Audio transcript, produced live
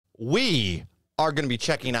we are going to be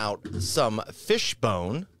checking out some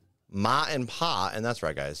Fishbone, Ma and Pa, and that's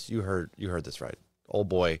right, guys. You heard this right. Old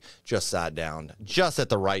boy just sat down just at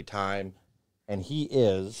the right time, and he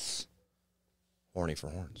is horny for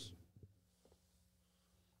horns.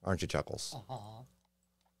 Aren't you, Chuckles?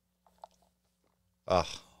 Ugh.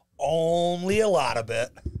 Only a lot of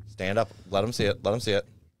it. Stand up. Let him see it. Let him see it.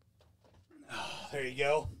 There you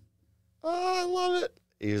go. Oh, I love it.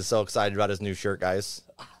 He was so excited about his new shirt, guys.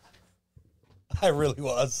 I really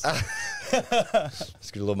was.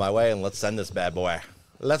 Let's get a little my way and let's send this bad boy.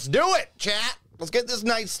 Let's do it, chat. Let's get this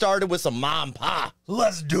night started with some Ma and Pa.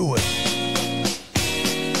 Let's do it.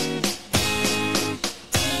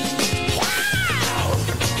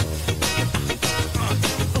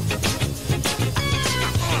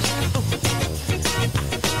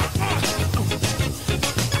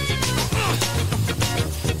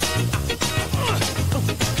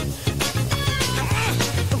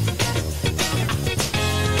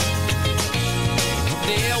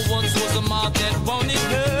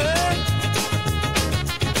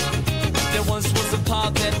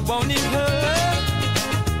 Wanted her.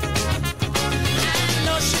 I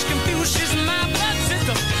know she's confused, she's my blood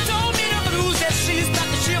sister. Told me the blues that she's about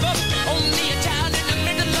to shiver. Only a child in the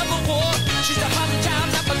middle of a war. She's a hot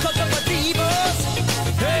child, not because of her divas.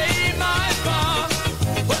 Hey, my Pa,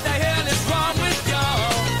 what the hell is wrong with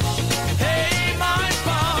y'all? Hey, my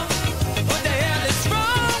Pa, what the hell is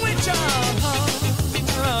wrong with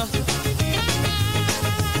y'all?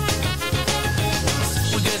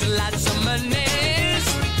 Well, there's lots of money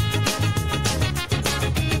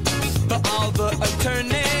all the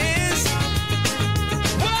attorneys.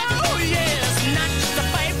 Whoa, yes, not just a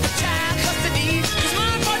fight for child custody. Cause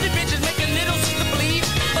my party bitches make a little sister believe.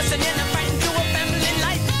 Bustin' in a fight into a family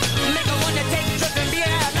life. Make her wanna take drugs and be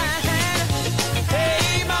out line.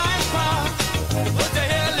 Hey, my Pa, what the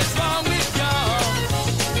hell is wrong with y'all?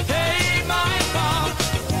 Hey, my Pa,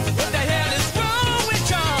 what the hell is wrong with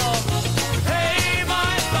y'all? Hey,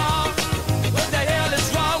 my Pa, what the hell is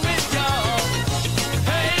wrong with y'all?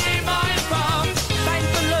 Hey, my Pa, fight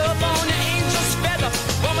for love on an angel's feather.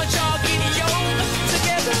 Why don't y'all get your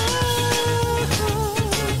together?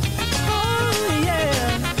 Oh, yeah.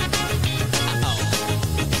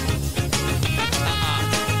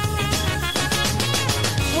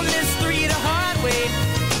 Well, it's three the hard way,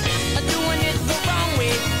 doing it the wrong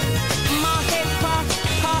way. Ma head Pa,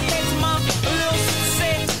 Pa head's Ma, little sister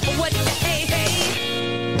say, what the hey, hey.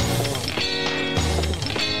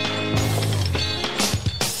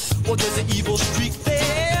 Well, there's an evil streak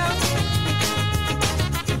there,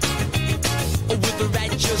 with the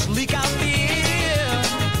righteous leak out there.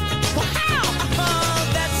 Wow,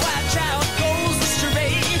 that's why a child goes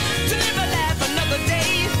astray, to live a life another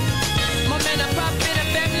day. My man, a prop in a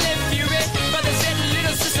family fury. Brother said,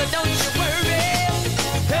 little sister, don't you worry.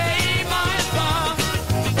 Hey, my Pa,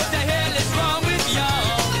 what the hell is wrong with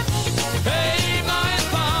y'all? Hey, my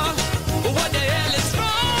Pa, what the hell is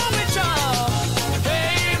wrong with y'all?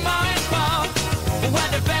 Hey, my Pa, why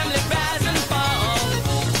the family rise and fall?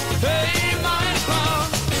 Hey, my Pa,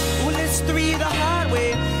 well, it's three the hard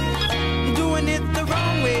way, doing it the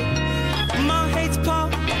wrong way. Ma hates Pa,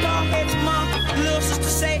 Pa hates Ma, little sister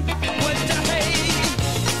say, what the hey?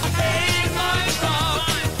 Hey, my Pa,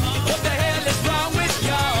 what the hell is wrong with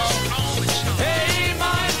y'all? Hey,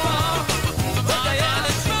 my Pa, what the hell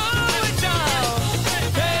is wrong with y'all?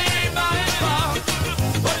 Hey, my Pa,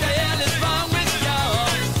 what the hell is wrong with y'all?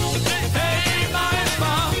 Hey, my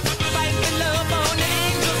Pa, fighting love on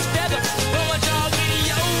angel's feather. Why don't y'all get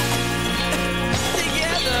your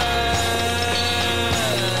together?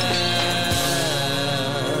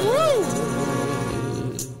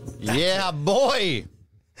 Yeah, boy.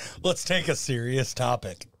 Let's take a serious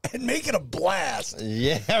topic and make it a blast.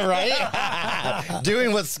 Yeah, right?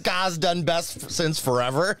 Doing what ska's done best since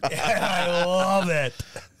forever. I love it.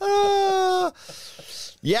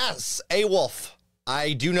 Yes, A-Wolf.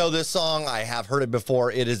 I do know this song. I have heard it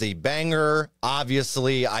before. It is a banger.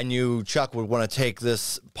 Obviously, I knew Chuck would want to take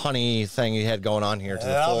this punny thing he had going on here to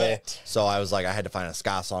the Love full. it. So I was like, I had to find a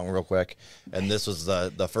ska song real quick. And this was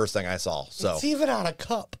the first thing I saw. So It's even on a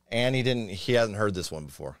cup. and he hasn't heard this one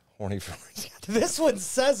before. Horny for This one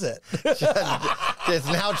says it. It's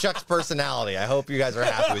now Chuck's personality. I hope you guys are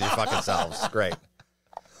happy with your fucking selves. Great.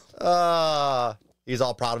 He's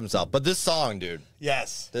all proud of himself. But this song, dude.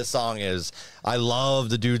 Yes. This song is, I love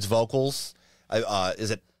the dude's vocals.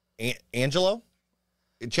 Is it Angelo?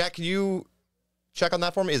 Jack, can you check on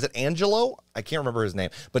that for me? Is it Angelo? I can't remember his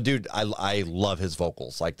name. But dude, I love his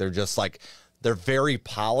vocals. Like they're very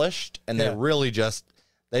polished and they really just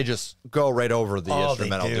go right over the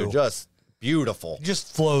instrumental, dude. Just Beautiful.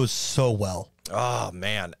 Just flows so well. Oh,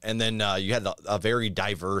 man. And then you had a very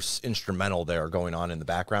diverse instrumental there going on in the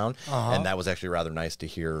background. And that was actually rather nice to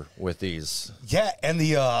hear with these. Yeah, and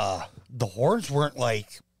the horns weren't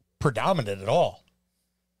like predominant at all.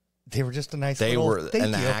 They were just a nice They little, were thank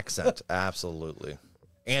an you. accent. Absolutely.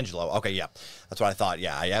 Angelo. Okay, yeah. That's what I thought.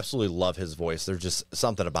 Yeah, I absolutely love his voice. There's just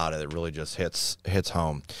something about it that really just hits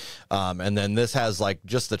home. And then this has like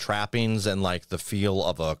just the trappings and like the feel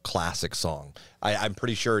of a classic song. I'm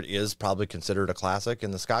pretty sure it is probably considered a classic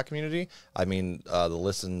in the ska community. I mean, the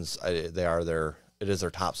listens, it is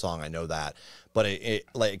their top song. I know that. But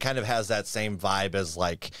it kind of has that same vibe as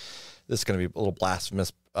like, this is going to be a little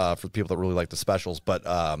blasphemous for people that really like the specials, but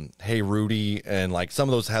Hey Rudy and like some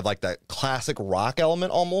of those have like that classic rock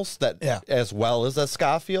element almost that as well as that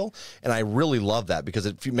ska feel. And I really love that because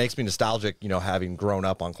it makes me nostalgic, you know, having grown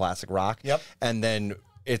up on classic rock. Yep. And then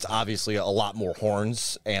it's obviously a lot more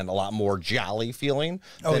horns and a lot more jolly feeling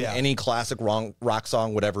than any classic rock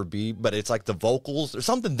song would ever be. But it's like the vocals, there's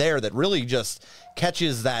something there that really just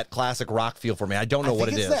catches that classic rock feel for me. I don't know what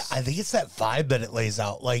it is. I think it's that vibe that it lays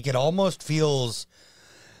out. Like it almost feels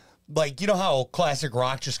like, you know how classic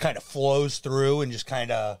rock just kind of flows through and just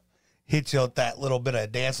kind of hits you with that little bit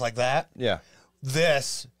of dance like that? Yeah.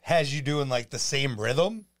 This has you doing like the same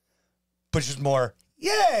rhythm, but just more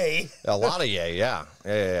yay. A lot of yay, yeah.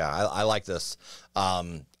 I like this.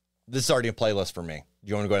 This is already a playlist for me. Do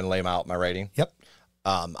you want to go ahead and lay them out, my rating? Yep.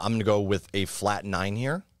 I'm going to go with a flat 9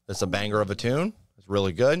 here. It's a banger of a tune. It's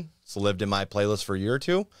really good. It's lived in my playlist for a year or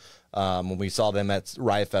two. When we saw them at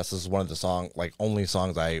Riot Fest, this is one of the only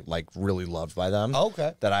songs I like really loved by them.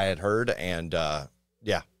 Okay. That I had heard, and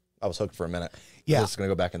yeah, I was hooked for a minute. Yeah. This is gonna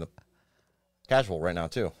go back in the casual right now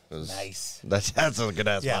too. Nice. That's a good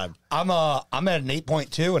ass vibe. I'm at an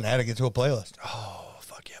 8.2 and had to get to a playlist. Oh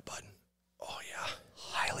fuck yeah, bud. Oh yeah.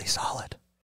 Highly solid.